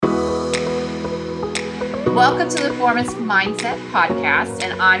Welcome to the Performance Mindset Podcast,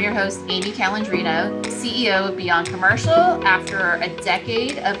 and I'm your host, Amy Calandrino, CEO of Beyond Commercial. After a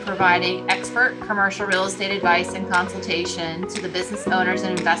decade of providing expert commercial real estate advice and consultation to the business owners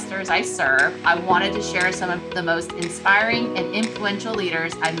and investors I serve, I wanted to share some of the most inspiring and influential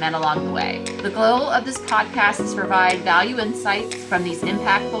leaders I've met along the way. The goal of this podcast is to provide value insights from these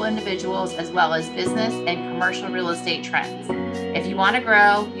impactful individuals, as well as business and commercial real estate trends. If you want to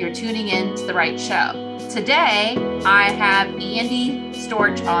grow, you're tuning in to the right show. Today, I have Andy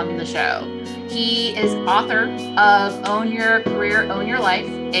Storch on the show. He is author of Own Your Career, Own Your Life,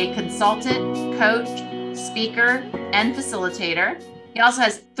 a consultant, coach, speaker, and facilitator. He also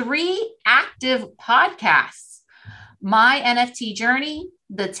has 3 active podcasts: My NFT Journey,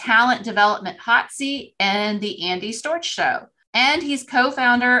 The Talent Development Hot Seat, and The Andy Storch Show. And he's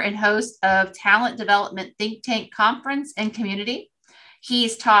co-founder and host of Talent Development Think Tank Conference and Community.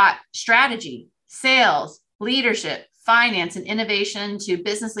 He's taught strategy, sales, leadership, finance, and innovation to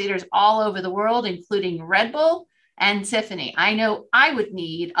business leaders all over the world, including Red Bull and Tiffany. I know I would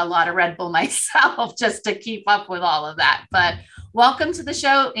need a lot of Red Bull myself just to keep up with all of that. But welcome to the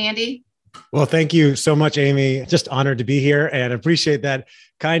show, Andy. Well, thank you so much, Amy. Just honored to be here and appreciate that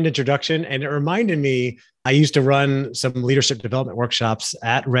kind introduction. And it reminded me, I used to run some leadership development workshops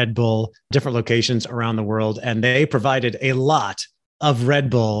at Red Bull, different locations around the world, and they provided a lot of Red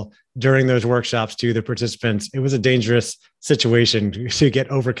Bull during those workshops to the participants. It was a dangerous situation to get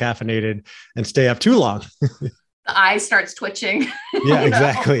over caffeinated and stay up too long. The eye starts twitching. Yeah,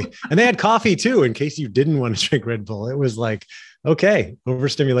 exactly. And they had coffee too, in case you didn't want to drink Red Bull. It was like, okay,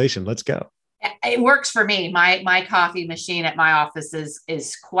 overstimulation, let's go. It works for me. My coffee machine at my office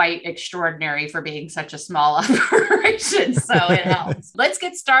is quite extraordinary for being such a small operation. So it helps. Let's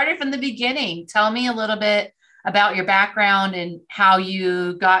get started from the beginning. Tell me a little bit about your background and how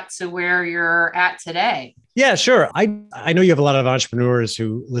you got to where you're at today. Yeah, sure. I know you have a lot of entrepreneurs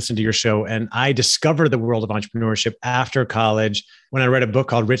who listen to your show, and I discovered the world of entrepreneurship after college when I read a book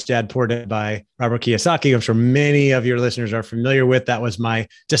called Rich Dad, Poor Dad by Robert Kiyosaki. I'm sure many of your listeners are familiar with. That was my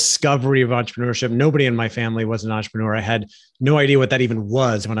discovery of entrepreneurship. Nobody in my family was an entrepreneur. I had no idea what that even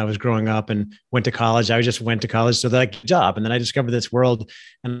was when I was growing up and went to college. I just went to college so that I could get a job. And then I discovered this world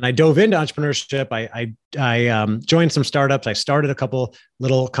and I dove into entrepreneurship. I joined some startups. I started a couple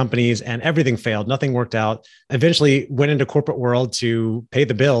little companies and everything failed. Nothing worked out. Eventually went into corporate world to pay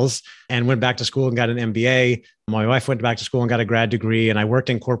the bills and went back to school and got an MBA. My wife went back to school and got a grad degree, and I worked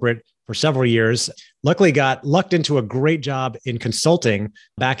in corporate for several years. Luckily got lucked into a great job in consulting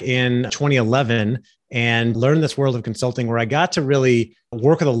back in 2011 and learned this world of consulting where I got to really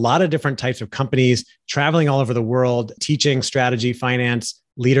work with a lot of different types of companies, traveling all over the world, teaching strategy, finance,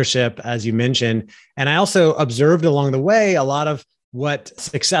 leadership, as you mentioned. And I also observed along the way a lot of what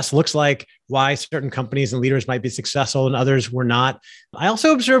success looks like, why certain companies and leaders might be successful and others were not. I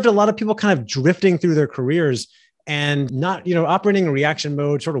also observed a lot of people kind of drifting through their careers and not, operating in reaction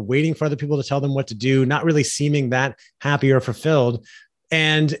mode, sort of waiting for other people to tell them what to do, not really seeming that happy or fulfilled.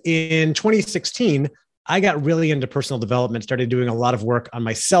 And in 2016, I got really into personal development, started doing a lot of work on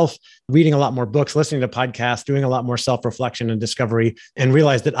myself, reading a lot more books, listening to podcasts, doing a lot more self-reflection and discovery, and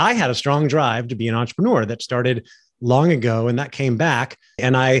realized that I had a strong drive to be an entrepreneur that started long ago. And that came back.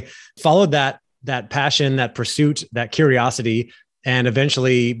 And I followed that passion, that pursuit, that curiosity, and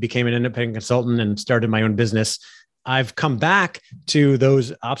eventually became an independent consultant and started my own business. I've come back to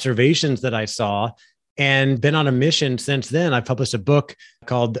those observations that I saw and been on a mission since then. I published a book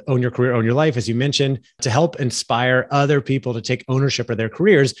called Own Your Career, Own Your Life, as you mentioned, to help inspire other people to take ownership of their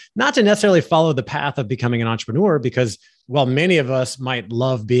careers, not to necessarily follow the path of becoming an entrepreneur, because while many of us might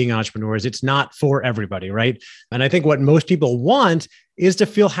love being entrepreneurs, it's not for everybody, right? And I think what most people want is to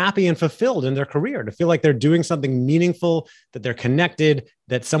feel happy and fulfilled in their career, to feel like they're doing something meaningful, that they're connected,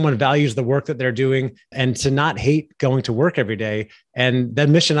 that someone values the work that they're doing, and to not hate going to work every day. And the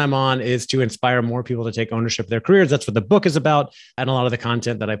mission I'm on is to inspire more people to take ownership of their careers. That's what the book is about. And a lot of the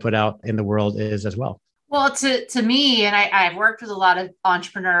content that I put out in the world is as well. Well, to me, and I've worked with a lot of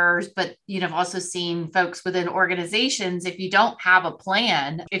entrepreneurs, but I've also seen folks within organizations. If you don't have a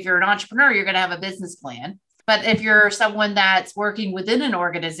plan, if you're an entrepreneur, you're going to have a business plan. But if you're someone that's working within an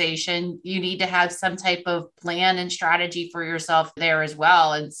organization, you need to have some type of plan and strategy for yourself there as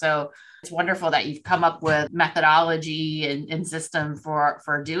well. And so it's wonderful that you've come up with methodology and system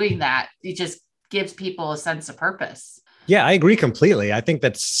for doing that. It just gives people a sense of purpose. Yeah, I agree completely. I think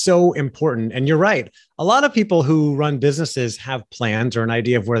that's so important. And you're right. A lot of people who run businesses have plans or an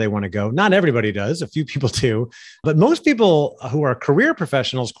idea of where they want to go. Not everybody does, a few people do. But most people who are career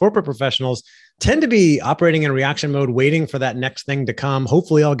professionals, corporate professionals, tend to be operating in reaction mode, waiting for that next thing to come.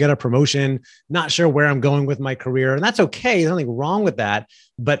 Hopefully, I'll get a promotion, not sure where I'm going with my career. And that's okay. There's nothing wrong with that.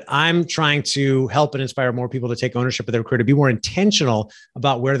 But I'm trying to help and inspire more people to take ownership of their career, to be more intentional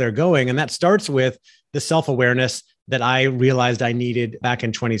about where they're going. And that starts with the self-awareness that I realized I needed back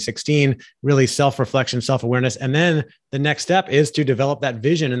in 2016, really self-reflection, self-awareness. And then the next step is to develop that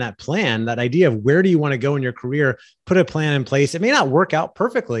vision and that plan, that idea of where do you want to go in your career, put a plan in place. It may not work out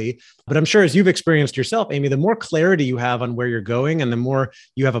perfectly, but I'm sure as you've experienced yourself, Amy, the more clarity you have on where you're going and the more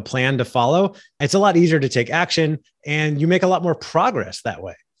you have a plan to follow, it's a lot easier to take action and you make a lot more progress that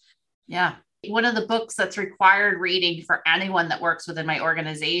way. Yeah. One of the books that's required reading for anyone that works within my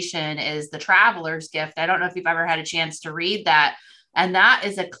organization is The Traveler's Gift. I don't know if you've ever had a chance to read that. And that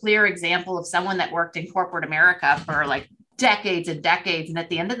is a clear example of someone that worked in corporate America for like decades and decades. And at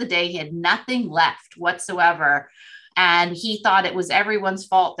the end of the day, he had nothing left whatsoever. And he thought it was everyone's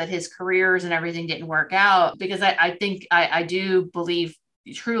fault that his careers and everything didn't work out. Because I think I do believe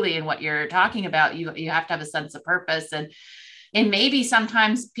truly in what you're talking about. You have to have a sense of purpose. And maybe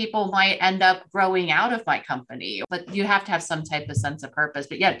sometimes people might end up growing out of my company, but you have to have some type of sense of purpose.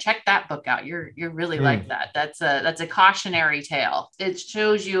 But yeah, check that book out. You're really like that. That's a cautionary tale. It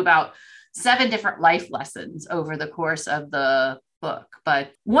shows you about 7 different life lessons over the course of the book.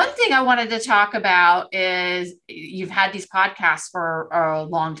 But one thing I wanted to talk about is you've had these podcasts for a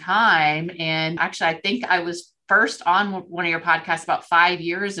long time. And actually, I think I was first on one of your podcasts about 5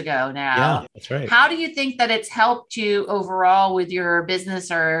 years ago now. Yeah, that's right. How do you think that it's helped you overall with your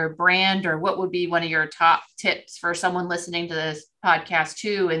business or brand, or what would be one of your top tips for someone listening to this podcast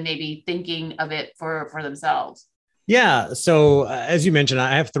too, and maybe thinking of it for themselves? Yeah. So as you mentioned,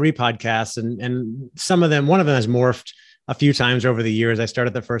 I have 3 podcasts and some of them, one of them has morphed a few times over the years. I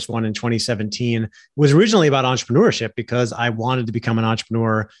started the first one in 2017. It was originally about entrepreneurship because I wanted to become an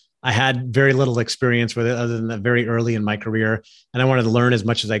entrepreneur. I had very little experience with it other than that very early in my career. And I wanted to learn as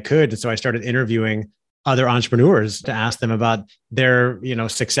much as I could. And so I started interviewing other entrepreneurs to ask them about their,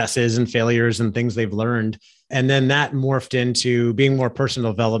 successes and failures and things they've learned. And then that morphed into being more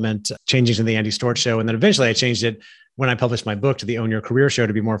personal development, changing to the Andy Storch show. And then eventually I changed it when I published my book to the Own Your Career show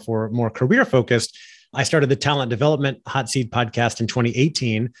to be more career focused. I started the Talent Development Hot Seat podcast in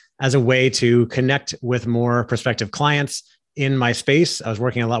 2018 as a way to connect with more prospective clients in my space. I was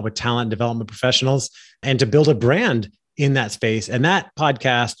working a lot with talent development professionals and to build a brand in that space. And that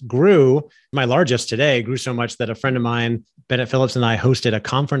podcast grew, my largest today, grew so much that a friend of mine, Bennett Phillips, and I hosted a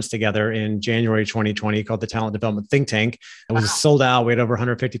conference together in January 2020 called the Talent Development Think Tank. It was sold out. We had over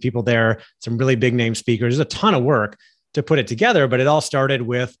 150 people there, some really big name speakers. There's a ton of work to put it together, but it all started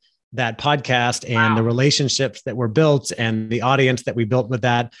with that podcast and the relationships that were built and the audience that we built with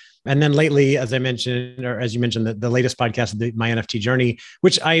that. And then lately, as I mentioned, or as you mentioned, the latest podcast, My NFT Journey,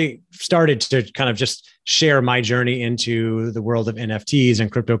 which I started to kind of just share my journey into the world of NFTs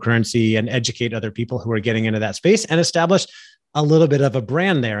and cryptocurrency and educate other people who are getting into that space and establish a little bit of a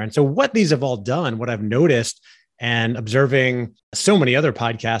brand there. And so what these have all done, what I've noticed and observing so many other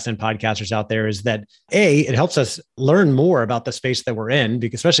podcasts and podcasters out there is that it helps us learn more about the space that we're in,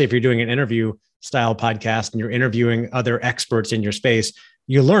 because especially if you're doing an interview style podcast and you're interviewing other experts in your space,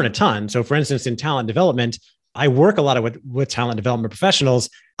 you learn a ton. So for instance, in talent development, I work a lot with talent development professionals.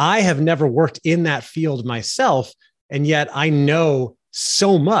 I have never worked in that field myself. And yet I know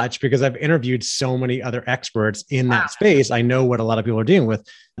so much because I've interviewed so many other experts in that space. I know what a lot of people are dealing with.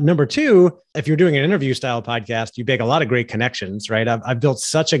 Number 2, if you're doing an interview style podcast, you make a lot of great connections, right? I've built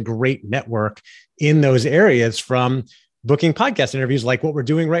such a great network in those areas from booking podcast interviews like what we're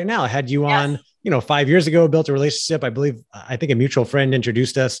doing right now. I had you on, 5 years ago, built a relationship. I think a mutual friend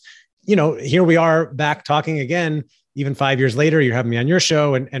introduced us. Here we are back talking again. Even 5 years later, you're having me on your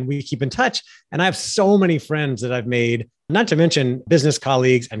show and we keep in touch. And I have so many friends that I've made, not to mention business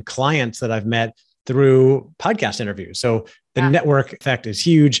colleagues and clients that I've met through podcast interviews. So the network effect is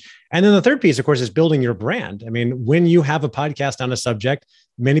huge. And then the third piece, of course, is building your brand. I mean, when you have a podcast on a subject,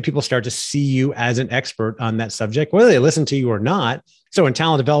 many people start to see you as an expert on that subject, whether they listen to you or not. So in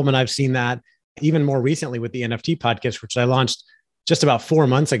talent development, I've seen that even more recently with the NFT podcast, which I launched just about 4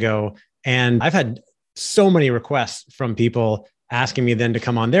 months ago. And I've had so many requests from people asking me then to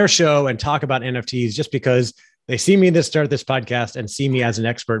come on their show and talk about NFTs just because they see me start this podcast and see me as an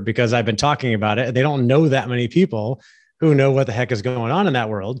expert because I've been talking about it. They don't know that many people who know what the heck is going on in that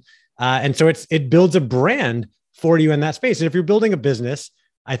world. And so it builds a brand for you in that space. And if you're building a business,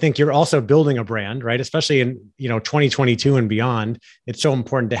 I think you're also building a brand, right? Especially in, 2022 and beyond. It's so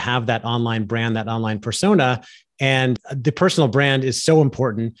important to have that online brand, that online persona. And the personal brand is so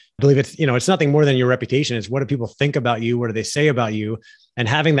important. I believe it's nothing more than your reputation. It's what do people think about you? What do they say about you? And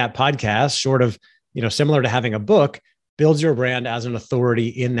having that podcast, sort of, similar to having a book, builds your brand as an authority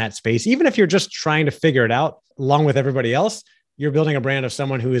in that space. Even if you're just trying to figure it out along with everybody else, you're building a brand of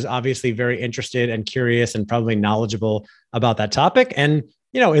someone who is obviously very interested and curious and probably knowledgeable about that topic. And,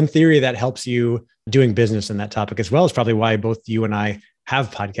 in theory, that helps you doing business in that topic as well. Is probably why both you and I have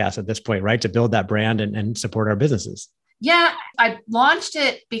podcasts at this point, right? To build that brand and support our businesses. Yeah, I launched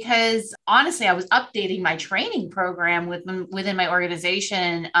it because honestly, I was updating my training program within my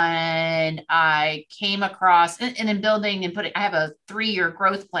organization, and I came across and in building and putting. I have a 3-year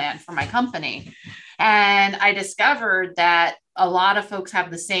growth plan for my company, and I discovered that a lot of folks have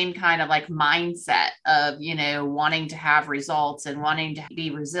the same kind of like mindset of, wanting to have results and wanting to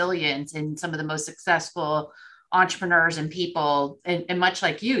be resilient. And some of the most successful entrepreneurs and people, and much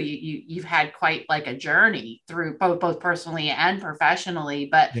like you've had quite like a journey through both personally and professionally.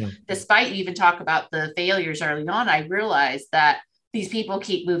 But despite you even talk about the failures early on, I realized that these people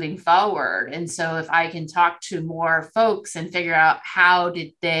keep moving forward. And so if I can talk to more folks and figure out how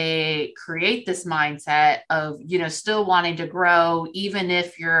did they create this mindset of, still wanting to grow, even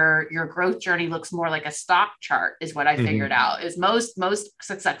if your growth journey looks more like a stock chart, is what I figured out. Is most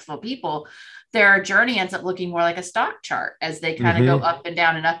successful people, their journey ends up looking more like a stock chart as they kind of go up and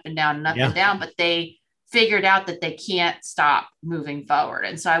down and up and down and up and down, but they figured out that they can't stop moving forward.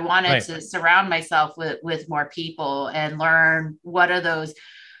 And so I wanted to surround myself with more people and learn what are those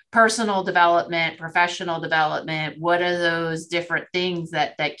personal development, professional development, what are those different things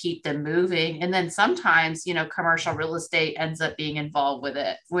that keep them moving. And then sometimes, commercial real estate ends up being involved with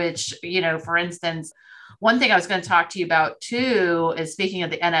it, which, for instance, one thing I was going to talk to you about too is, speaking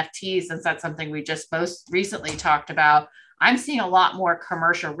of the NFTs, since that's something we just most recently talked about, I'm seeing a lot more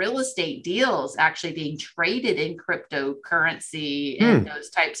commercial real estate deals actually being traded in cryptocurrency and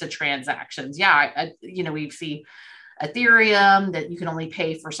those types of transactions. Yeah, we see Ethereum that you can only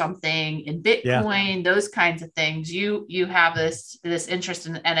pay for something in Bitcoin, those kinds of things. You have this interest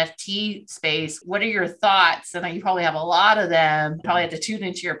in the NFT space. What are your thoughts? And you probably have a lot of them. You probably have to tune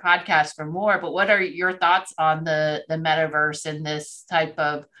into your podcast for more, but what are your thoughts on the metaverse and this type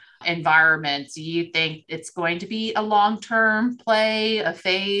of environment? Do you think it's going to be a long-term play, a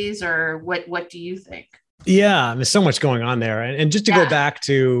phase, or what do you think? Yeah, there's so much going on there. And just to go back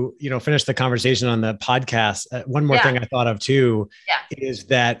to, finish the conversation on the podcast, one more thing I thought of too, is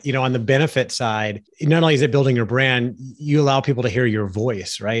that, on the benefit side, not only is it building your brand, you allow people to hear your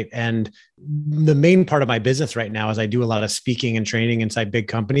voice, right? And the main part of my business right now is I do a lot of speaking and training inside big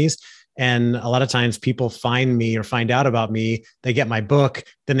companies. And a lot of times people find me or find out about me, they get my book,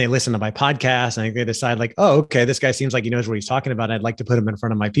 then they listen to my podcast and they decide like, oh, okay, this guy seems like he knows what he's talking about. I'd like to put him in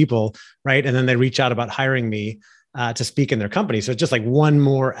front of my people, right? And then they reach out about hiring me to speak in their company. So it's just like one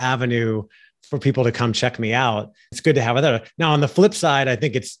more avenue for people to come check me out. It's good to have that. Now, on the flip side, I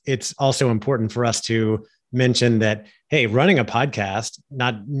think it's also important for us to mention that, hey, running a podcast,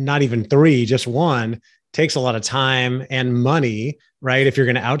 not even 3, just 1, takes a lot of time and money, right? If you're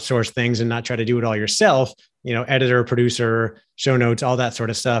going to outsource things and not try to do it all yourself, editor, producer, show notes, all that sort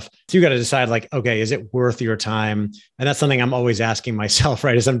of stuff. So you got to decide like, okay, is it worth your time? And that's something I'm always asking myself,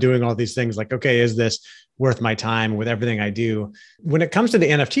 right? As I'm doing all these things, like, okay, is this worth my time with everything I do? When it comes to the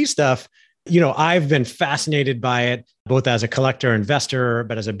NFT stuff, I've been fascinated by it, both as a collector, investor,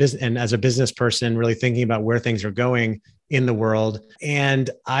 but as a business person, really thinking about where things are going in the world. And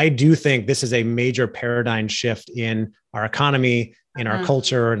I do think this is a major paradigm shift in our economy, in our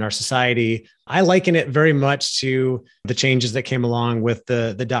culture, in our society. I liken it very much to the changes that came along with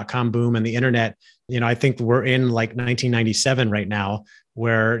the dot-com boom and the internet. I think we're in like 1997 right now,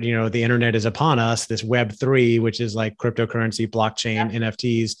 where, the internet is upon us. This Web3, which is like cryptocurrency, blockchain,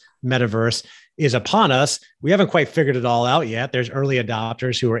 NFTs, metaverse, is upon us. We haven't quite figured it all out yet. There's early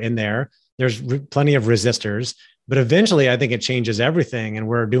adopters who are in there. There's plenty of resistors, but eventually I think it changes everything. And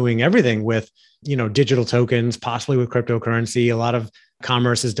we're doing everything with, digital tokens, possibly with cryptocurrency. A lot of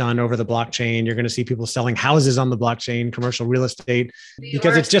commerce is done over the blockchain. You're going to see people selling houses on the blockchain, commercial real estate,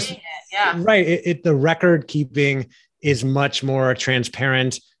 because it's just right. The record keeping is much more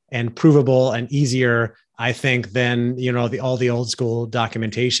transparent and provable and easier, I think, than, all the old school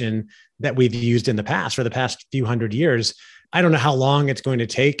documentation that we've used in the past for the past few hundred years. I don't know how long it's going to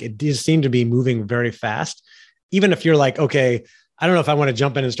take. It does seem to be moving very fast. Even if you're like, okay, I don't know if I want to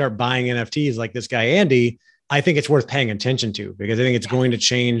jump in and start buying NFTs like this guy, Andy, I think it's worth paying attention to, because I think it's going to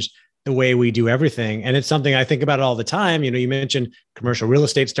change the way we do everything. And it's something I think about all the time. You mentioned commercial real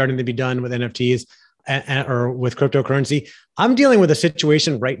estate starting to be done with NFTs or with cryptocurrency. I'm dealing with a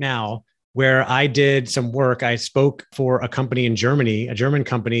situation right now where I did some work. I spoke for a company in Germany, a German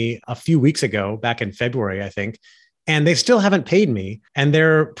company, a few weeks ago, back in February, I think, and they still haven't paid me. And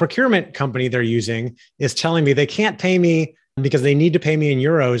their procurement company they're using is telling me they can't pay me because they need to pay me in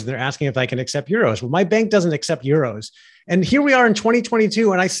euros. And they're asking if I can accept euros. Well, my bank doesn't accept euros. And here we are in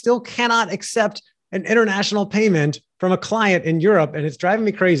 2022, and I still cannot accept an international payment from a client in Europe. And it's driving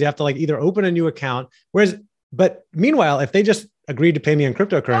me crazy. I have to either open a new account. But meanwhile, if they just agreed to pay me in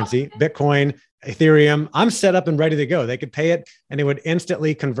cryptocurrency, Bitcoin, Ethereum, I'm set up and ready to go. They could pay it and it would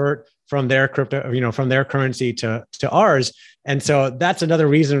instantly convert from their crypto, from their currency to ours. And so that's another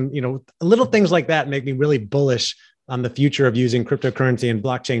reason, little things like that make me really bullish on the future of using cryptocurrency and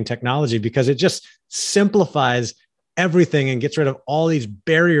blockchain technology, because it just simplifies everything and gets rid of all these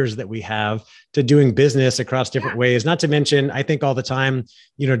barriers that we have to doing business across different ways. Not to mention, I think all the time,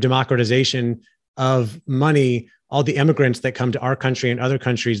 democratization of money, all the immigrants that come to our country and other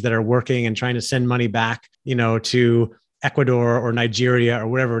countries that are working and trying to send money back, to Ecuador or Nigeria or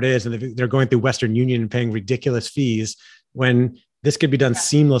whatever it is. And they're going through Western Union and paying ridiculous fees when this could be done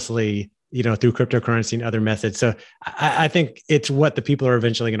seamlessly, through cryptocurrency and other methods. So I think it's what the people are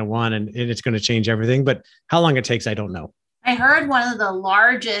eventually going to want, and it's going to change everything. But how long it takes, I don't know. I heard one of the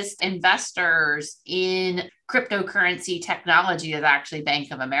largest investors in cryptocurrency technology is actually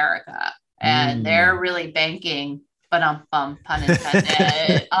Bank of America. And they're really banking, pun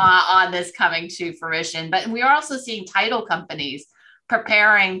intended, on this coming to fruition. But we are also seeing title companies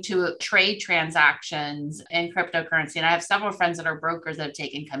preparing to trade transactions in cryptocurrency. And I have several friends that are brokers that have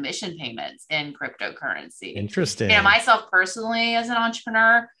taken commission payments in cryptocurrency. Interesting. Myself personally, as an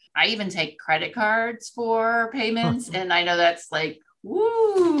entrepreneur, I even take credit cards for payments. And I know that's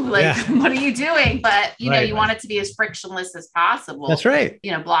woo, what are you doing? But, you want it to be as frictionless as possible. That's right.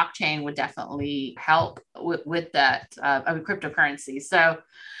 Blockchain would definitely help with that cryptocurrency. So,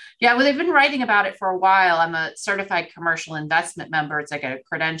 they've been writing about it for a while. I'm a certified commercial investment member. It's like a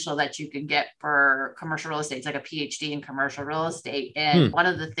credential that you can get for commercial real estate. It's like a PhD in commercial real estate. And one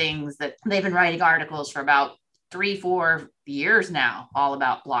of the things that they've been writing articles for about 3-4 years now, all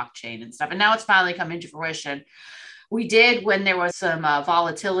about blockchain and stuff. And now it's finally come into fruition. We did, when there was some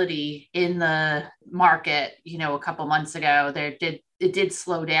volatility in the market, a couple months ago, it did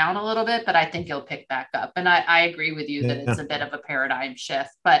slow down a little bit, but I think it'll pick back up. And I agree with you that it's a bit of a paradigm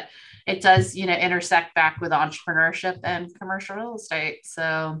shift, but it does, intersect back with entrepreneurship and commercial real estate.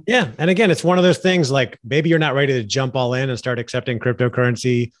 So, yeah. And again, it's one of those things like maybe you're not ready to jump all in and start accepting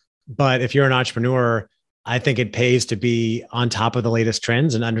cryptocurrency, but if you're an entrepreneur, I think it pays to be on top of the latest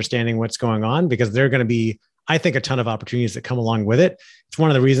trends and understanding what's going on, because they're going to be, I think, a ton of opportunities that come along with it. It's one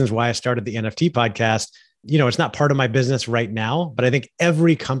of the reasons why I started the NFT podcast. It's not part of my business right now, but I think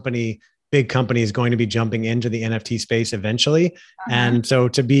every big company is going to be jumping into the NFT space eventually. And so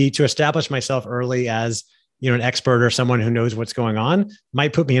to establish myself early as, an expert or someone who knows what's going on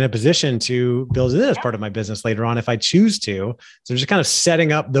might put me in a position to build it as part of my business later on if I choose to. So just kind of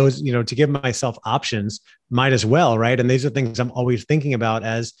setting up those, to give myself options might as well. Right. And these are things I'm always thinking about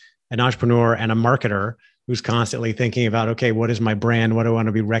as an entrepreneur and a marketer who's constantly thinking about, okay, what is my brand? What do I want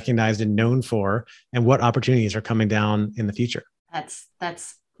to be recognized and known for? And what opportunities are coming down in the future?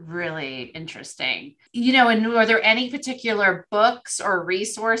 That's really interesting. And are there any particular books or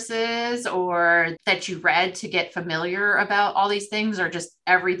resources or that you read to get familiar about all these things, or just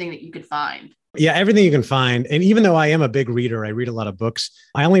everything that you could find? Yeah, everything you can find. And even though I am a big reader, I read a lot of books.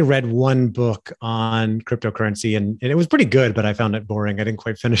 I only read one book on cryptocurrency and it was pretty good, but I found it boring. I didn't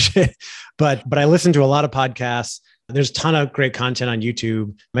quite finish it. But I listened to a lot of podcasts. There's a ton of great content on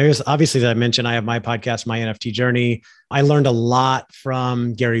YouTube. Maybe obviously, that I mentioned, I have my podcast, My NFT Journey. I learned a lot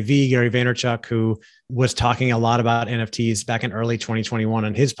from Gary Vaynerchuk, who was talking a lot about NFTs back in early 2021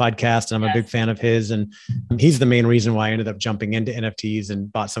 on his podcast. And I'm a big fan of his. And he's the main reason why I ended up jumping into NFTs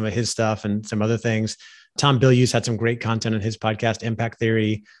and bought some of his stuff and some other things. Tom Bilyeu's had some great content on his podcast, Impact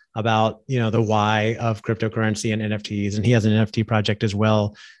Theory, about, the why of cryptocurrency and NFTs. And he has an NFT project as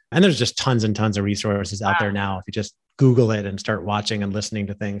well. And there's just tons and tons of resources out there now. If you just Google it and start watching and listening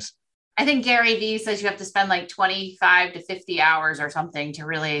to things. I think Gary Vee says you have to spend 25 to 50 hours or something to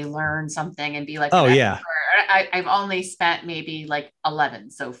really learn something and be like, oh yeah. I've only spent maybe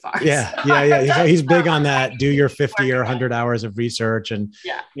 11 so far. Yeah. So Yeah. He's big on that. Do your 50 or 100 hours of research. And,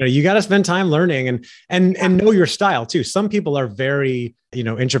 you got to spend time learning and know your style too. Some people are very,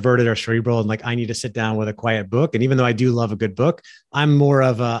 introverted or cerebral and I need to sit down with a quiet book. And even though I do love a good book, I'm more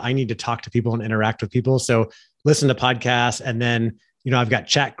of I need to talk to people and interact with people. So listen to podcasts and then I've got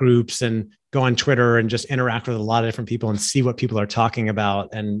chat groups and go on Twitter and just interact with a lot of different people and see what people are talking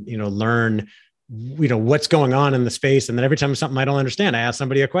about and, learn, what's going on in the space. And then every time something I don't understand, I ask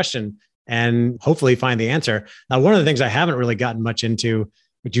somebody a question and hopefully find the answer. Now, one of the things I haven't really gotten much into,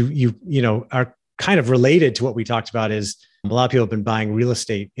 but you are kind of related to what we talked about, is a lot of people have been buying real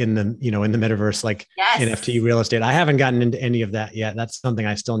estate in the metaverse, like Yes. NFT real estate. I haven't gotten into any of that yet. That's something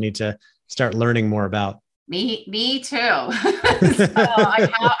I still need to start learning more about. Me too. So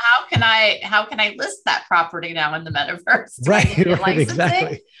how can I list that property now in the metaverse? Right,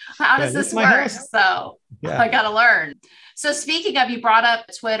 exactly. How does this work? So I got to learn. So speaking of, you brought up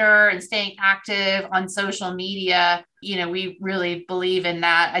Twitter and staying active on social media. We really believe in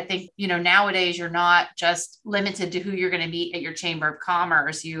that. I think, nowadays you're not just limited to who you're going to meet at your Chamber of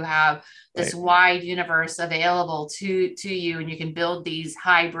Commerce. You have this wide universe available to you, and you can build these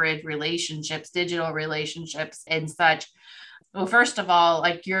hybrid relationships, digital relationships and such. Well, first of all,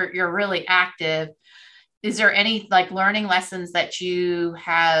 like you're really active. Is there any learning lessons that you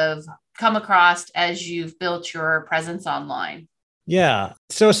have come across as you've built your presence online? Yeah.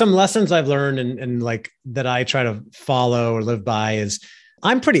 So some lessons I've learned and that I try to follow or live by is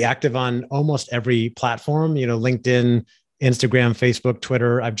I'm pretty active on almost every platform, LinkedIn, Instagram, Facebook,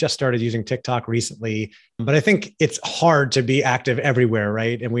 Twitter. I've just started using TikTok recently, but I think it's hard to be active everywhere,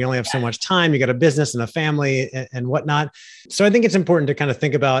 right? And we only have so much time. You got a business and a family and whatnot. So I think it's important to kind of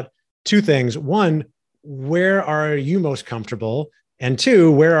think about two things. One, where are you most comfortable? And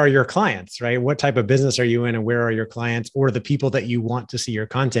two, where are your clients, right? What type of business are you in and where are your clients or the people that you want to see your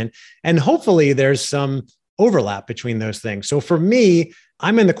content? And hopefully there's some overlap between those things. So for me,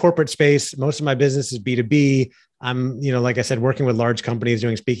 I'm in the corporate space. Most of my business is B2B. I'm, like I said, working with large companies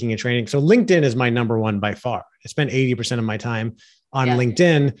doing speaking and training. So LinkedIn is my number one by far. I spend 80% of my time on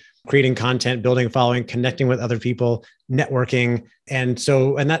LinkedIn, creating content, building a following, connecting with other people, networking. And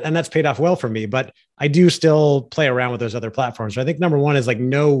that's paid off well for me, but I do still play around with those other platforms. So I think number one is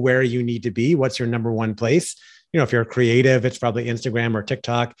know where you need to be. What's your number one place? If you're a creative, it's probably Instagram or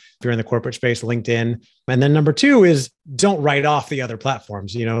TikTok. If you're in the corporate space, LinkedIn. And then number two is don't write off the other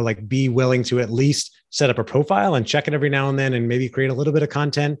platforms, be willing to at least set up a profile and check it every now and then and maybe create a little bit of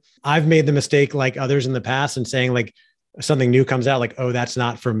content. I've made the mistake like others in the past and saying something new comes out oh, that's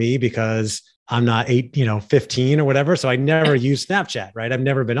not for me because I'm not 15 or whatever. So I never use Snapchat, right? I've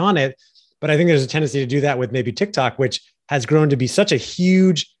never been on it, but I think there's a tendency to do that with maybe TikTok, which has grown to be such a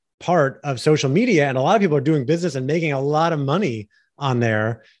huge part of social media. And a lot of people are doing business and making a lot of money on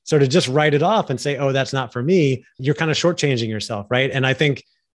there. So to just write it off and say, oh, that's not for me, you're kind of shortchanging yourself, right? And I think,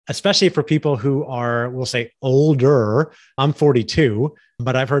 especially for people who are, we'll say older, I'm 42,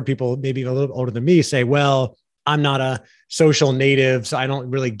 but I've heard people maybe a little older than me say, well, I'm not a social native, so I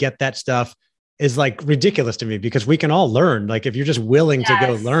don't really get that stuff, is ridiculous to me because we can all learn. If you're just willing to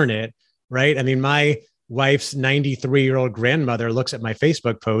go learn it, right? I mean, my wife's 93-year-old grandmother looks at my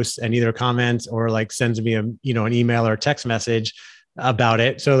Facebook posts and either comments or sends me an email or a text message about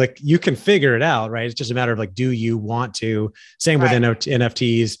it. So you can figure it out, right? It's just a matter of do you want to? Same with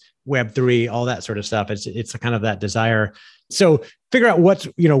NFTs, Web3, all that sort of stuff. It's kind of that desire. So figure out what's,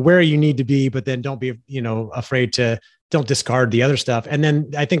 where you need to be, but then don't be, afraid to, don't discard the other stuff. And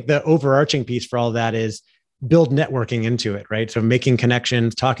then I think the overarching piece for all that is build networking into it, right? So making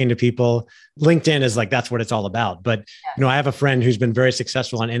connections, talking to people. LinkedIn is that's what it's all about. But, I have a friend who's been very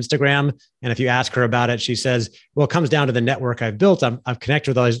successful on Instagram. And if you ask her about it, she says, well, it comes down to the network I've built. I've connected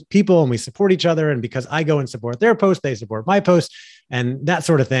with all these people and we support each other. And because I go and support their posts, they support my posts and that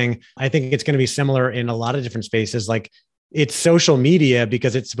sort of thing. I think it's going to be similar in a lot of different spaces. It's social media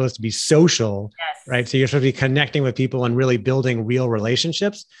because it's supposed to be social, right? So you're supposed to be connecting with people and really building real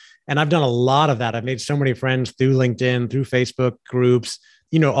relationships. And I've done a lot of that. I've made so many friends through LinkedIn, through Facebook groups,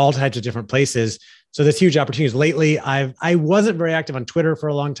 all types of different places. So there's huge opportunities. Lately, I wasn't very active on Twitter for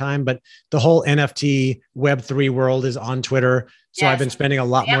a long time, but the whole NFT Web3 world is on Twitter. So I've been spending a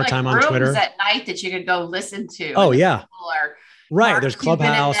lot more time on Twitter. At night that you could go listen to. Oh, yeah. Right. There's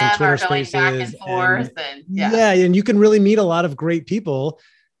Clubhouse and Twitter Spaces. Back and forth and you can really meet a lot of great people.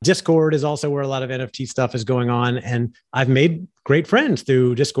 Discord is also where a lot of NFT stuff is going on. And I've made great friends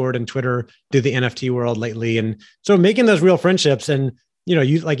through Discord and Twitter, through the NFT world lately. And so making those real friendships and,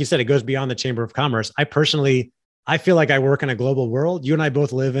 like you said, it goes beyond the Chamber of Commerce. I feel like I work in a global world. You and I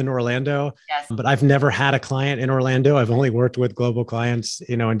both live in Orlando, but I've never had a client in Orlando. I've only worked with global clients,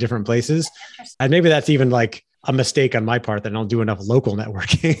 in different places. And maybe that's even a mistake on my part that I don't do enough local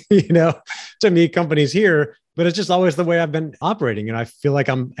networking, to meet companies here, but it's just always the way I've been operating. I feel like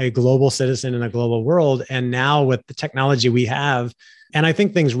I'm a global citizen in a global world. And now with the technology we have, and I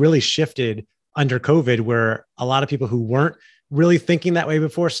think things really shifted under COVID where a lot of people who weren't really thinking that way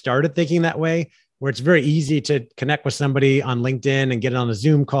before, started thinking that way, where it's very easy to connect with somebody on LinkedIn and get on a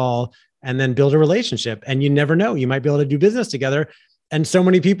Zoom call and then build a relationship. And you never know, you might be able to do business together. And so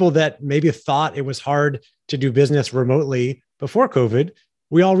many people that maybe thought it was hard to do business remotely before COVID,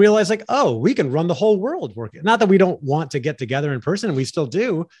 we all realized like, oh, we can run the whole world working. Not that we don't want to get together in person, we still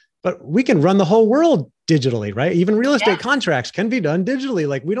do, but we can run the whole world digitally, right? Even real estate contracts can be done digitally.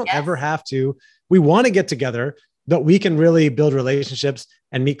 Like we don't ever have to, we want to get together, but we can really build relationships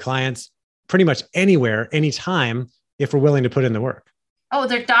and meet clients pretty much anywhere, anytime, if we're willing to put in the work. Oh,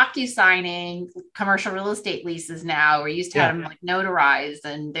 they're docu-signing commercial real estate leases now. We used to have them like notarized,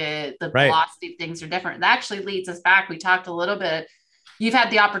 and the velocity of things are different. That actually leads us back. We talked a little bit. You've had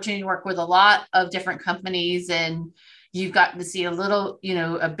the opportunity to work with a lot of different companies, and you've gotten to see a little,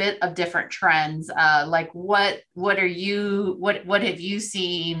 a bit of different trends. Like what have you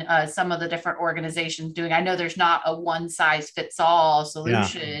seen some of the different organizations doing? I know there's not a one size fits all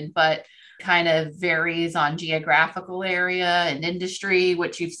solution, but kind of varies on geographical area and industry,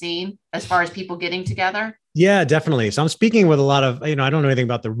 what you've seen as far as people getting together? Yeah, definitely. So I'm speaking with a lot of, I don't know anything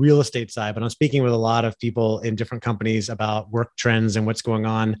about the real estate side, but I'm speaking with a lot of people in different companies about work trends and what's going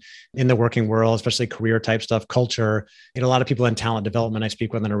on in the working world, especially career type stuff, culture. A lot of people in talent development I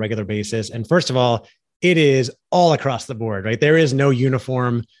speak with on a regular basis. And first of all, it is all across the board, right? There is no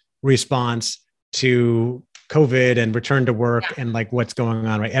uniform response to COVID and return to work and like what's going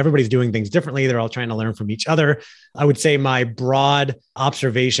on, right? Everybody's doing things differently. They're all trying to learn from each other. I would say my broad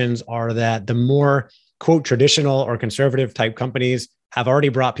observations are that the more quote traditional or conservative type companies have already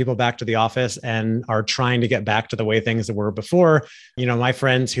brought people back to the office and are trying to get back to the way things were before. My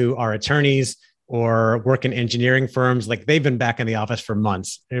friends who are attorneys or work in engineering firms, like they've been back in the office for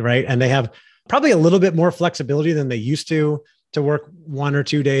months, right? And they have probably a little bit more flexibility than they used to work 1 or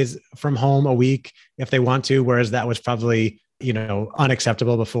 2 days from home a week if they want to, whereas that was probably,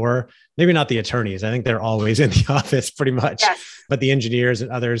 unacceptable before. Maybe not the attorneys. I think they're always in the office pretty much, but the engineers and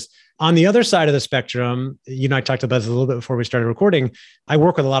others. On the other side of the spectrum, I talked about this a little bit before we started recording. I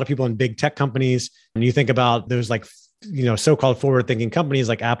work with a lot of people in big tech companies. And you think about those like, so-called forward-thinking companies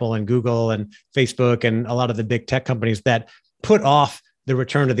like Apple and Google and Facebook and a lot of the big tech companies that put off the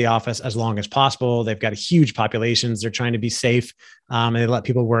return to the office as long as possible. They've got huge populations. They're trying to be safe. And they let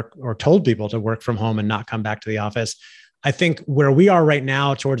people work or told people to work from home and not come back to the office. I think where we are right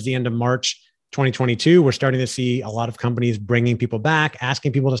now, towards the end of March 2022, we're starting to see a lot of companies bringing people back,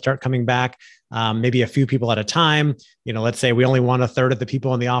 asking people to start coming back, maybe a few people at a time. Let's say we only want a third of the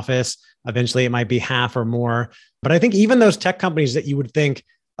people in the office. Eventually, it might be half or more. But I think even those tech companies that you would think,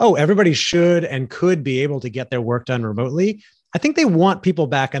 oh, everybody should and could be able to get their work done remotely, I think they want people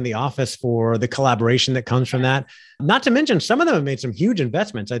back in the office for the collaboration that comes from that. Not to mention, some of them have made some huge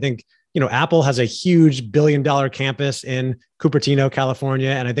investments. I think, Apple has a huge $1 billion campus in Cupertino,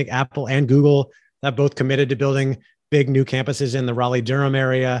 California. And I think Apple and Google have both committed to building big new campuses in the Raleigh-Durham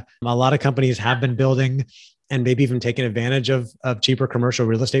area. A lot of companies have been building and maybe even taking advantage of cheaper commercial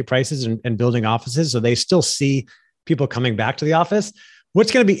real estate prices and building offices. So they still see people coming back to the office.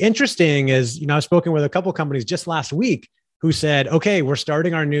 What's going to be interesting is, I've spoken with a couple of companies just last week who said, okay, we're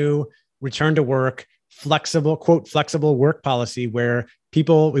starting our new return to work, flexible work policy where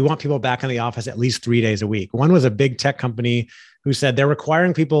we want people back in the office at least 3 days a week. One was a big tech company who said they're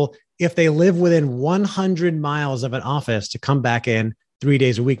requiring people, if they live within 100 miles of an office, to come back in 3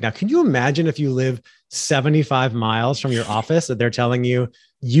 days a week. Now, can you imagine if you live 75 miles from your office that they're telling you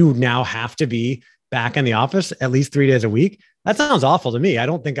now have to be back in the office at least 3 days a week? That sounds awful to me. I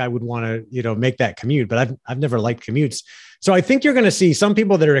don't think I would want to, make that commute, but I've never liked commutes. So I think you're going to see some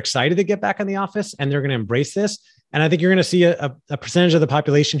people that are excited to get back in the office and they're going to embrace this. And I think you're going to see a percentage of the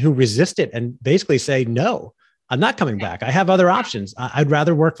population who resist it and basically say, no, I'm not coming back. I have other options. I'd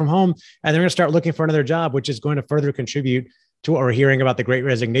rather work from home. And they're going to start looking for another job, which is going to further contribute to what we're hearing about the Great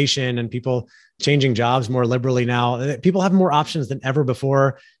Resignation and people changing jobs more liberally now. People have more options than ever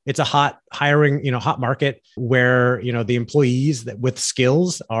before. It's a hot market where, the employees that with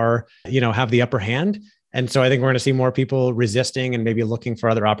skills are, have the upper hand. And so I think we're going to see more people resisting and maybe looking for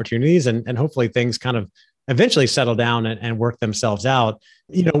other opportunities and hopefully things kind of eventually settle down and work themselves out.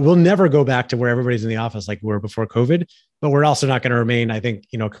 We'll never go back to where everybody's in the office like we were before COVID, but we're also not going to remain, I think,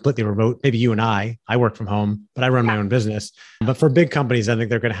 completely remote. Maybe you and I work from home, but I run my own business. But for big companies, I think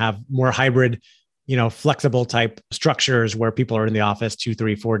they're going to have more hybrid, flexible type structures where people are in the office 2,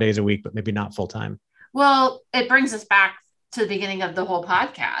 3, 4 days a week, but maybe not full time. Well, it brings us back to the beginning of the whole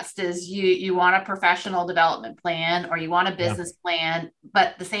podcast is you want a professional development plan or you want a business plan,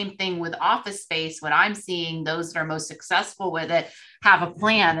 but the same thing with office space. What I'm seeing, those that are most successful with it have a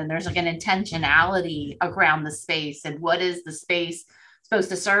plan, and there's like an intentionality around the space and what is the space supposed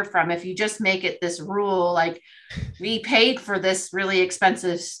to serve from. If you just make it this rule, like we paid for this really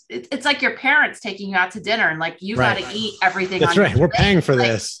expensive, it's like your parents taking you out to dinner and like, you got to eat everything. That's right. We're paying for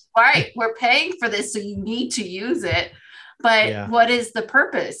this. Right. We're paying for this. So you need to use it. But what is the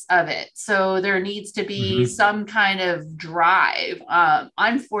purpose of it? So there needs to be some kind of drive.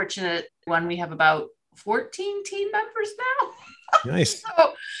 I'm fortunate when we have about 14 team members now. Nice.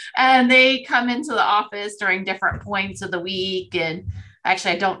 And they come into the office during different points of the week. And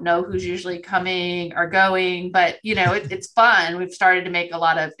actually, I don't know who's usually coming or going, but it's fun. We've started to make a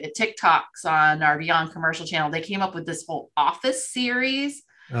lot of TikToks on our Beyond Commercial channel. They came up with this whole office series.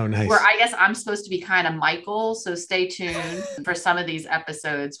 Oh, nice. Where I guess I'm supposed to be kind of Michael. So stay tuned for some of these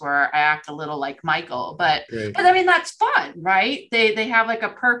episodes where I act a little like Michael, but I mean, that's fun, right? They have like a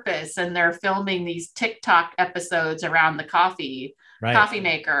purpose and they're filming these TikTok episodes around the coffee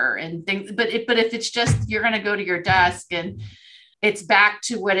maker and things. But if it's just, you're going to go to your desk and it's back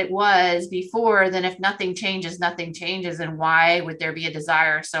to what it was before, then if nothing changes. And why would there be a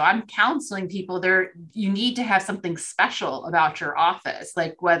desire? So I'm counseling people there. You need to have something special about your office.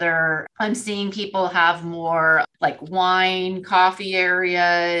 Like whether I'm seeing people have more like wine, coffee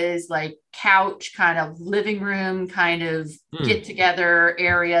areas, like couch kind of living room kind of get together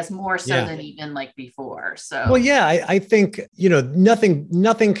areas more so than even like before. So, well, I think,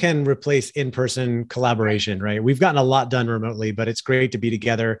 nothing can replace in-person collaboration, right? We've gotten a lot done remotely, but it's great to be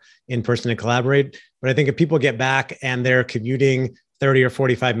together in person and collaborate. But I think if people get back and they're commuting 30 or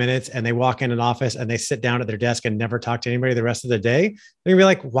 45 minutes and they walk in an office and they sit down at their desk and never talk to anybody the rest of the day, they're gonna be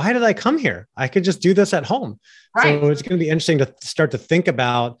like, why did I come here? I could just do this at home. Right. So it's going to be interesting to start to think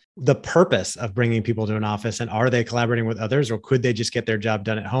about the purpose of bringing people to an office, and are they collaborating with others, or could they just get their job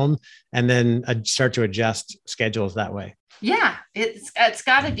done at home and then start to adjust schedules that way? Yeah, it's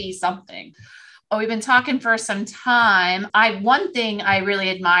got to be something. Oh, we've been talking for some time. One thing I really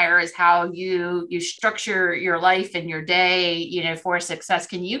admire is how you structure your life and your day, for success.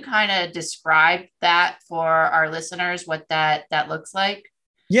 Can you kind of describe that for our listeners, what that looks like?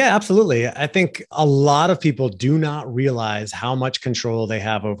 Yeah, absolutely. I think a lot of people do not realize how much control they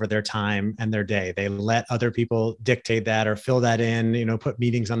have over their time and their day. They let other people dictate that or fill that in, put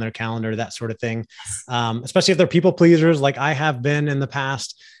meetings on their calendar, that sort of thing. Especially if they're people pleasers like I have been in the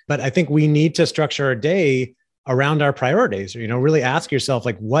past. But I think we need to structure our day around our priorities, really ask yourself,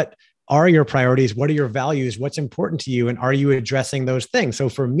 like, what are your priorities? What are your values? What's important to you? And are you addressing those things? So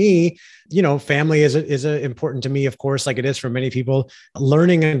for me, family is important to me, of course, like it is for many people.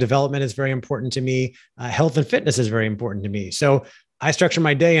 Learning and development is very important to me. Health and fitness is very important to me. So I structure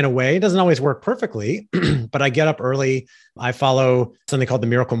my day in a way. It doesn't always work perfectly, but I get up early. I follow something called The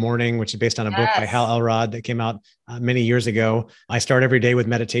Miracle Morning, which is based on a book by Hal Elrod that came out many years ago. I start every day with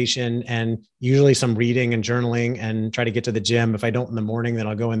meditation and usually some reading and journaling, and try to get to the gym. If I don't in the morning, then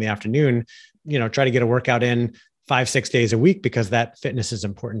I'll go in the afternoon, try to get a workout in 5-6 days a week, because that fitness is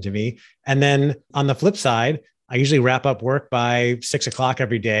important to me. And then on the flip side, I usually wrap up work by 6 o'clock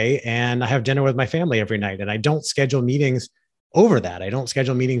every day, and I have dinner with my family every night. And I don't schedule meetings over that. I don't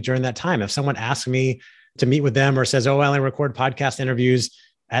schedule meetings during that time. If someone asks me to meet with them or says, I only record podcast interviews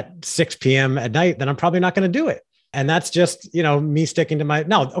at 6 p.m. at night, then I'm probably not going to do it. And that's just, me sticking to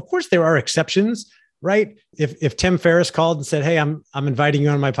now, of course, there are exceptions, right? If Tim Ferriss called and said, hey, I'm inviting you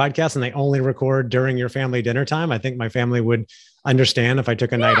on my podcast, and they only record during your family dinner time, I think my family would understand if I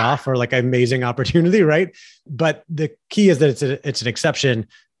took a night off, or like an amazing opportunity, right? But the key is that it's an exception,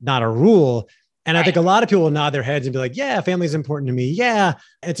 not a rule. And I think a lot of people will nod their heads and be like, yeah, family is important to me. Yeah,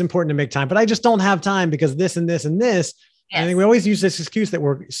 it's important to make time, but I just don't have time because this and this and this. Yes. And I think we always use this excuse that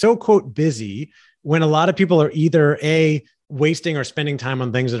we're so, quote, busy, when a lot of people are either wasting or spending time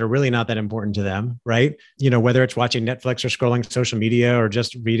on things that are really not that important to them, right? Whether it's watching Netflix or scrolling social media or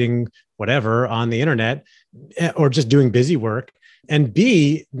just reading whatever on the internet, or just doing busy work. And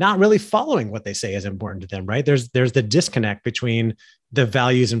B, not really following what they say is important to them, right? There's the disconnect between the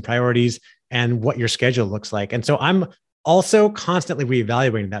values and priorities and what your schedule looks like. And so I'm also constantly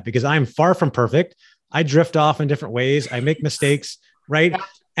reevaluating that, because I'm far from perfect. I drift off in different ways. I make mistakes, right?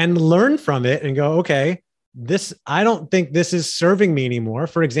 And learn from it and go, okay, I don't think this is serving me anymore.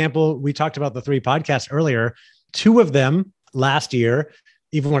 For example, we talked about the 3 podcasts earlier. 2 of them last year,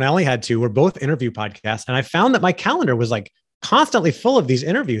 even when I only had 2, were both interview podcasts. And I found that my calendar was like constantly full of these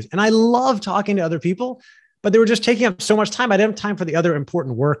interviews. And I love talking to other people, but they were just taking up so much time. I didn't have time for the other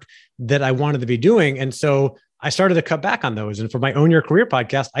important work that I wanted to be doing. And so I started to cut back on those. And for my Own Your Career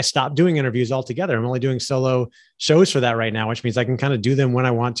podcast, I stopped doing interviews altogether. I'm only doing solo shows for that right now, which means I can kind of do them when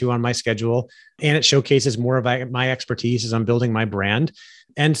I want to on my schedule. And it showcases more of my expertise as I'm building my brand.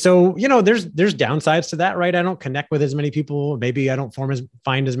 And so, there's downsides to that, right? I don't connect with as many people. Maybe I don't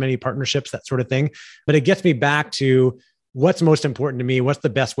find as many partnerships, that sort of thing. But it gets me back to what's most important to me, what's the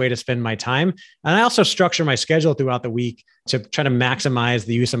best way to spend my time. And I also structure my schedule throughout the week to try to maximize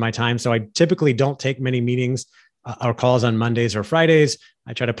the use of my time. So I typically don't take many meetings or calls on Mondays or Fridays.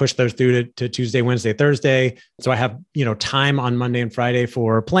 I try to push those through to Tuesday, Wednesday, Thursday. So I have, time on Monday and Friday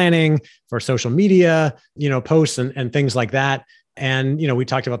for planning, for social media, posts and things like that. And, we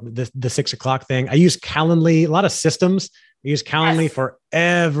talked about the 6 o'clock thing. I use Calendly, a lot of systems. I use Calendly for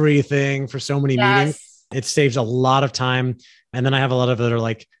everything, for so many meetings. It saves a lot of time. And then I have a lot of other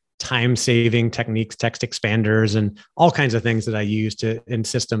like time saving techniques, text expanders, and all kinds of things that I use in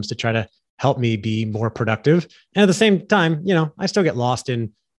systems to try to help me be more productive. And at the same time, I still get lost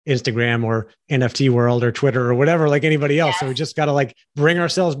in Instagram or NFT world or Twitter or whatever, like anybody else. So we just got to like bring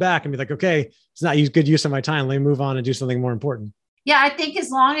ourselves back and be like, okay, it's not good use of my time. Let me move on and do something more important. Yeah, I think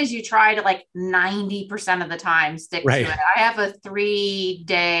as long as you try to like 90% of the time stick to it. I have a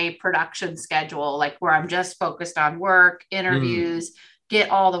 3-day production schedule, like where I'm just focused on work, interviews,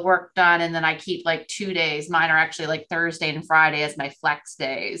 get all the work done. And then I keep like 2 days. Mine are actually like Thursday and Friday as my flex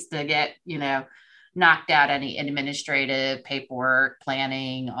days to get, knocked out any administrative paperwork,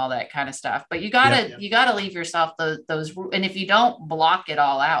 planning, all that kind of stuff. But you gotta leave yourself those. And if you don't block it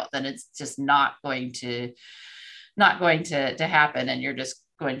all out, then it's just not going to happen. And you're just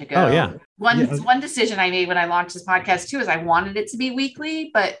going to go. One decision I made when I launched this podcast too, is I wanted it to be weekly,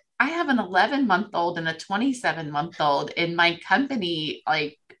 but I have an 11-month-old and a 27-month-old, and my company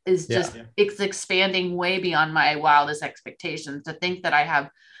it's expanding way beyond my wildest expectations. To think that I have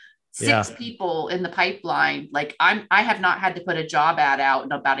 6 people in the pipeline. Like I have not had to put a job ad out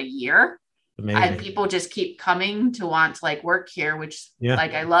in about a year. Amazing. And people just keep coming to want to like work here, which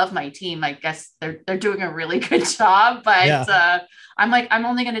like, I love my team. I guess they're doing a really good job, but I'm like, I'm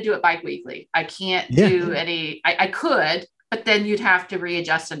only going to do it bi-weekly. I can't do any, I could, but then you'd have to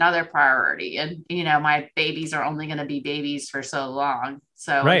readjust another priority. And, my babies are only going to be babies for so long.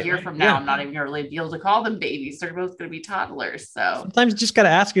 So a year from now, I'm not even going to really be able to call them babies. They're both going to be toddlers. So sometimes you just got to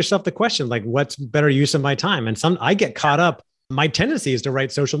ask yourself the question, like, what's better use of my time? And I get caught up. My tendency is to write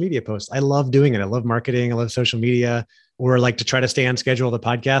social media posts. I love doing it. I love marketing. I love social media, or like to try to stay on schedule of the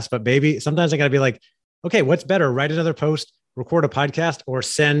podcast. But baby, sometimes I got to be like, okay, what's better? Write another post, record a podcast, or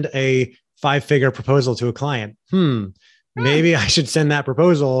send a 5-figure proposal to a client. Maybe I should send that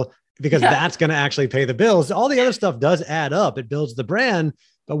proposal because that's going to actually pay the bills. All the other stuff does add up. It builds the brand,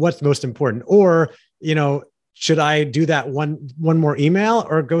 but what's most important? Or, should I do that one more email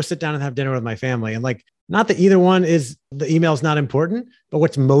or go sit down and have dinner with my family? And like, not that either one is, the email is not important, but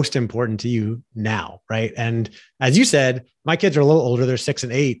what's most important to you now, right? And as you said, my kids are a little older, they're 6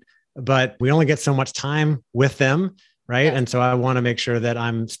 and 8, but we only get so much time with them, right? Yeah. And so I want to make sure that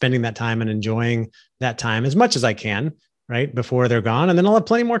I'm spending that time and enjoying that time as much as I can, right? Before they're gone. And then I'll have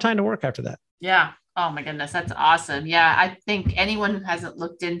plenty more time to work after that. Yeah. Oh my goodness. That's awesome. Yeah. I think anyone who hasn't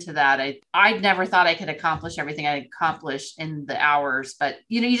looked into that, I never thought I could accomplish everything I accomplished in the hours, but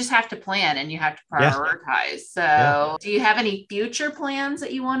you just have to plan and you have to prioritize. So do you have any future plans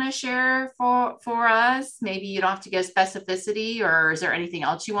that you want to share for us? Maybe you don't have to give specificity, or is there anything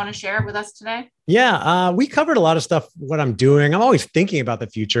else you want to share with us today? Yeah, we covered a lot of stuff, what I'm doing. I'm always thinking about the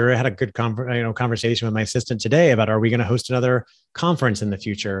future. I had a good conversation with my assistant today about, are we going to host another conference in the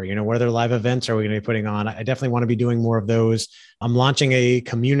future? What other live events are we going to be putting on? I definitely want to be doing more of those. I'm launching a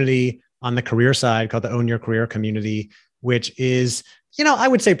community on the career side called the Own Your Career community, which is, I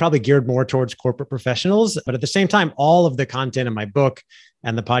would say probably geared more towards corporate professionals. But at the same time, all of the content in my book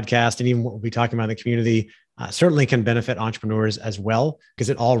and the podcast, and even what we'll be talking about in the community, certainly can benefit entrepreneurs as well, because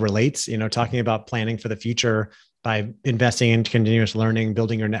it all relates, talking about planning for the future by investing in continuous learning,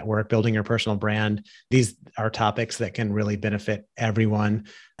 building your network, building your personal brand. These are topics that can really benefit everyone.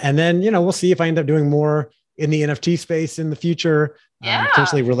 And then, we'll see if I end up doing more in the NFT space in the future,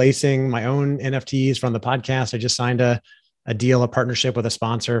 potentially releasing my own NFTs from the podcast. I just signed a deal, a partnership with a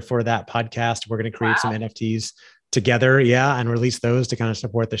sponsor for that podcast. We're going to create some NFTs together. And release those to kind of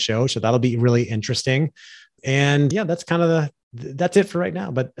support the show. So that'll be really interesting. And that's kind of that's it for right now,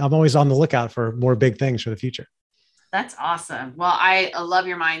 but I'm always on the lookout for more big things for the future. That's awesome. Well, I love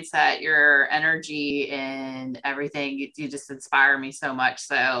your mindset, your energy, and everything. You just inspire me so much.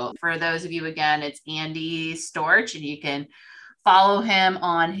 So for those of you, again, it's Andy Storch, and you can follow him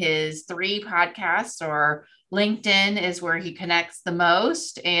on his 3 podcasts, or LinkedIn is where he connects the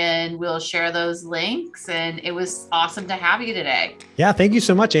most, and we'll share those links. And it was awesome to have you today. Yeah, thank you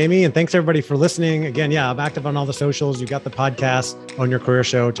so much, Amy. And thanks everybody for listening. Again, yeah, I'm active on all the socials. You got the podcast, Own Your Career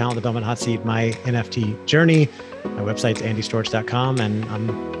Show, Talent Development Hot Seat, My NFT Journey. My website's andystorch.com, and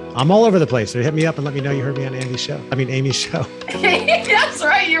I'm all over the place. So hit me up and let me know you heard me on Amy's show. That's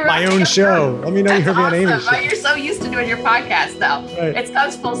right. You're my own show. Let me know you heard me on Amy's show. You're so used to doing your podcast, though. Right. It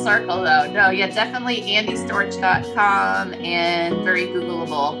comes full circle, though. No, yeah, definitely andystorch.com and very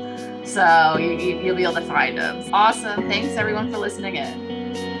Googleable. So you'll be able to find them. Awesome. Thanks, everyone, for listening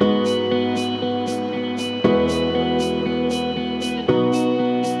in.